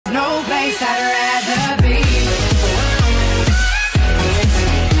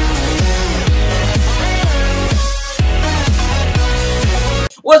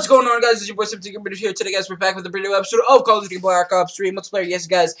on, guys? It's your boy Simp here today, guys. We're back with a brand new episode of Call of Duty Black Ops 3 multiplayer. Yes,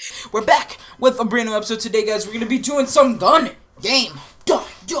 guys, we're back with a brand new episode today, guys. We're gonna be doing some gun game. Die.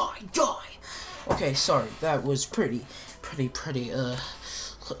 Okay, sorry, that was pretty.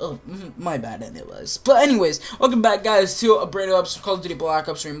 My bad, and it was. But anyways, welcome back, guys, to a brand new episode of Call of Duty Black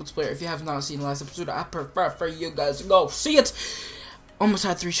Ops 3 multiplayer. If you have not seen the last episode, I prefer for you guys to go see it. Almost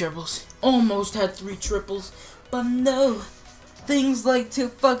had 3 triples. Almost had 3 triples. But no, things like to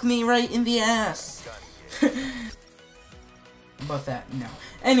fuck me right in the ass. About that, no.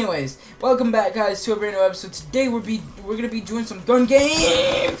 Anyways, welcome back, guys, to a brand new episode. Today we're gonna be doing some gun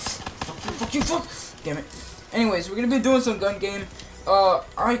games. Fuck you. Damn it. Anyways, we're gonna be doing some gun game.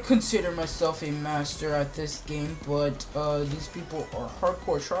 I consider myself a master at this game, but these people are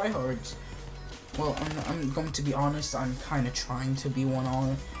hardcore tryhards. Well, I'm going to be honest. I'm kind of trying to be one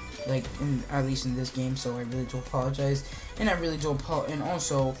on, like, at least in this game. So I really do apologize, and I really do and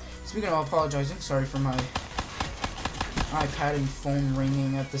also, speaking of apologizing, sorry for my iPad and phone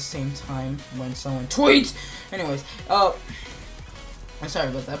ringing at the same time when someone tweets. Anyways, I'm sorry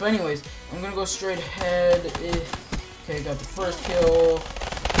about that. But anyways, I'm gonna go straight ahead. Okay, got the first kill.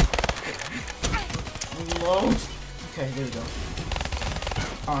 Reload. Okay, there we go.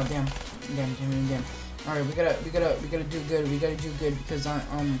 Oh damn. Alright, we gotta do good. We gotta do good because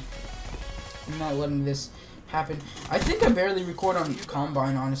I'm not letting this happen. I think I barely record on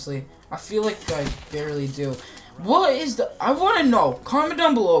Combine, honestly. I feel like I barely do. What is I wanna know. Comment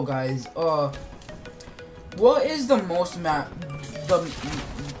down below, guys. What is the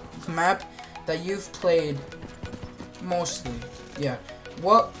map that you've played mostly? Yeah.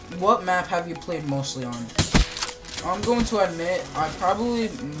 What map have you played mostly on? I'm going to admit, I probably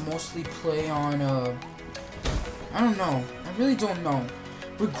mostly play on, I don't know. I really don't know.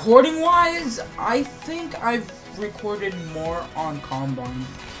 Recording-wise, I think I've recorded more on Combine.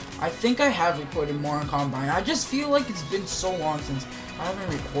 I think I have recorded more on Combine. I just feel like it's been so long since I haven't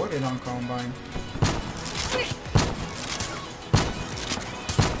recorded on Combine.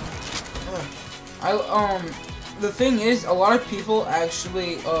 The thing is, a lot of people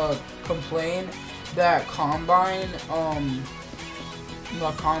actually, complain that Combine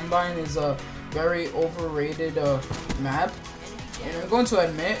is a very overrated map, and I'm going to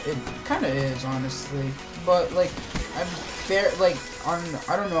admit it kind of is, honestly. But like, I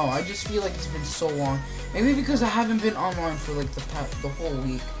don't know. I just feel like it's been so long. Maybe because I haven't been online for like the whole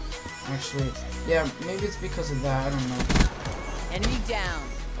week. Actually, yeah, maybe it's because of that. I don't know. Enemy down.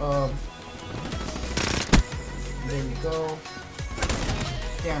 There we go.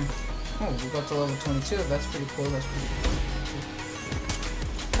 Damn. Oh, we got to level 22. That's pretty cool.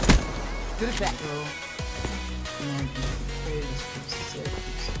 Good attack. Go.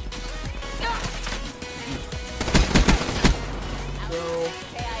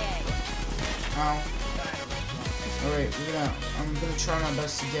 Ow. Alright, I'm gonna try my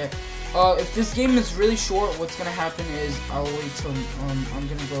best to get. If this game is really short, what's gonna happen is I'll wait till I'm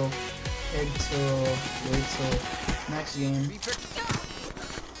gonna go wait till next game.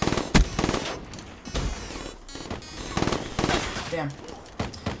 Damn.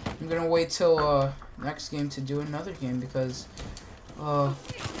 I'm gonna wait till next game to do another game because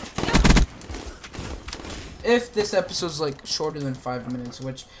if this episode's like shorter than 5 minutes,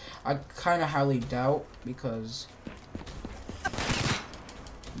 which I kind of highly doubt because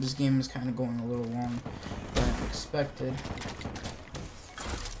this game is kind of going a little long than I expected.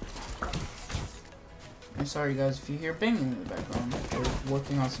 I'm sorry, guys, if you hear banging in the background. We're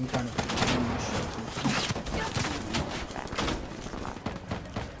working on some kind of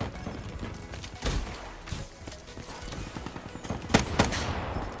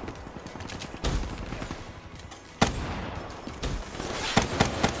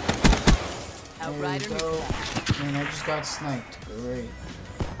there we go. And I just got sniped. Great.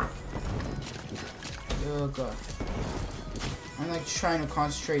 Oh god. I'm like trying to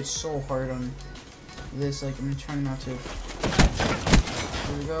concentrate so hard on this, like I'm trying not to. Here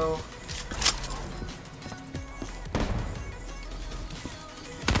we go.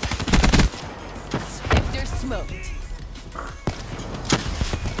 Spectre smoked.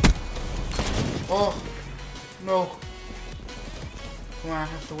 Oh no. Come on, I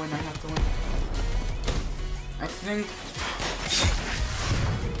have to win. I think.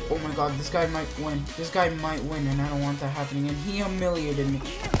 Oh my god, this guy might win. And I don't want that happening. And he humiliated me.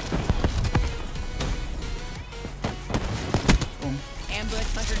 Boom.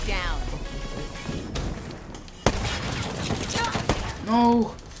 Ambush hunter down.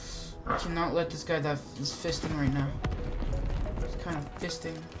 No! I cannot let this guy that is fisting right now. He's kind of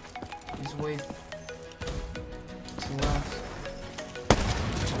fisting his way to last.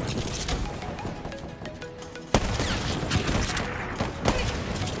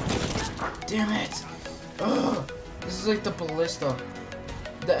 Damn it! Ugh. This is like the ballista.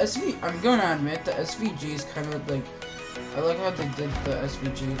 The SV, I'm gonna admit, the SVG is kind of like, I like how they did the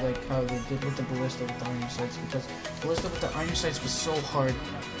SVG, like how they did with the ballista with the iron sights, because ballista with the iron sights was so hard.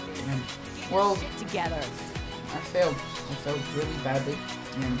 And, well, Together. I failed really badly,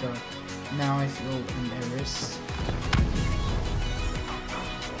 and now I feel embarrassed.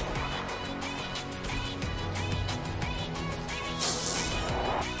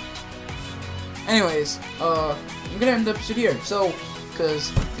 Anyways, I'm gonna end the episode here. So,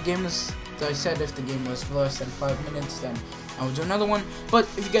 because the game is, I said if the game was less than 5 minutes, then I will do another one. But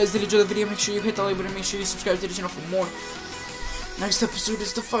if you guys did enjoy the video, make sure you hit the like button, make sure you subscribe to the channel for more. Next episode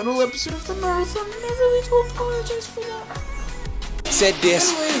is the final episode of the marathon, and I really do apologize for that. Said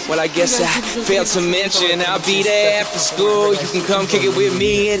this, well I guess I failed to mention I'll be there after school, you can come kick it with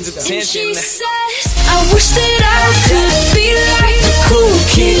me in detention. And she says, I wish that I could be like the cool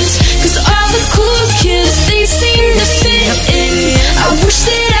kids, cause all the cool kids, they seem to fit in. I wish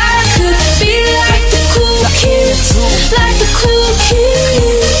that I could be like the cool kids, like the cool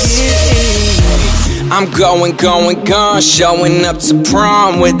kids. I'm going, showing up to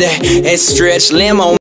prom with that stretch limo.